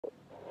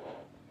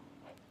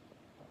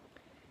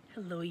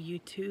Hello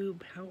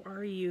YouTube, how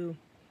are you?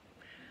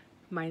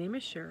 My name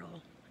is Cheryl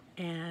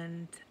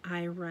and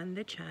I run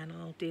the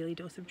channel Daily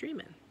Dose of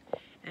Dreamin',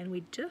 and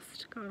we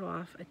just got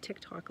off a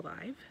TikTok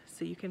live,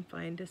 so you can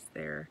find us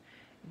there,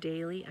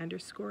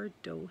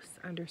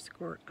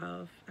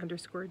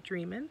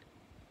 daily_dose_of_dreamin'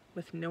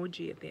 with no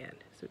G at the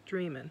end, so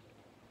Dreamin'.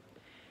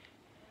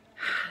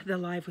 The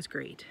live was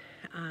great.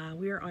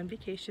 We are on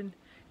vacation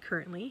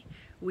currently.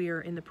 We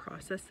are in the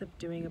process of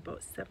doing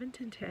about 7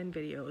 to 10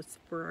 videos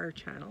for our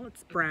channel.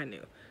 It's brand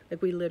new.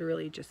 Like, we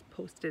literally just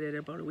posted it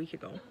about a week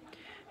ago.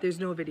 There's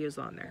no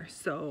videos on there,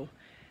 so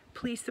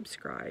please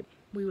subscribe.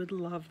 We would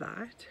love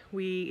that.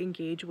 We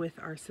engage with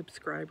our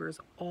subscribers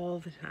all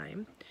the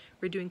time.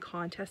 We're doing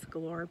contests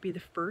galore. Be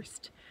the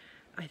first,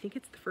 I think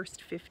it's the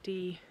first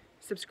 50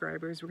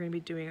 subscribers, we're going to be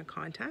doing a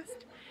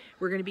contest.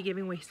 We're going to be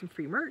giving away some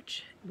free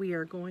merch. We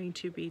are going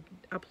to be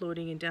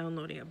uploading and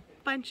downloading a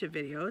bunch of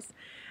videos.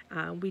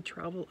 We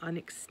travel an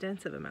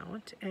extensive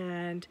amount,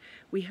 and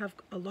we have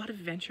a lot of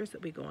adventures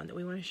that we go on that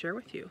we want to share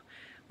with you.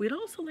 We'd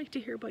also like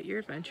to hear about your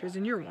adventures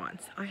and your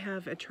wants. I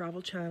have a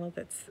travel channel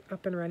that's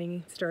up and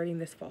running starting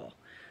this fall.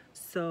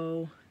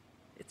 So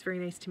it's very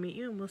nice to meet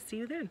you, and we'll see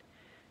you then.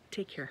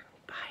 Take care.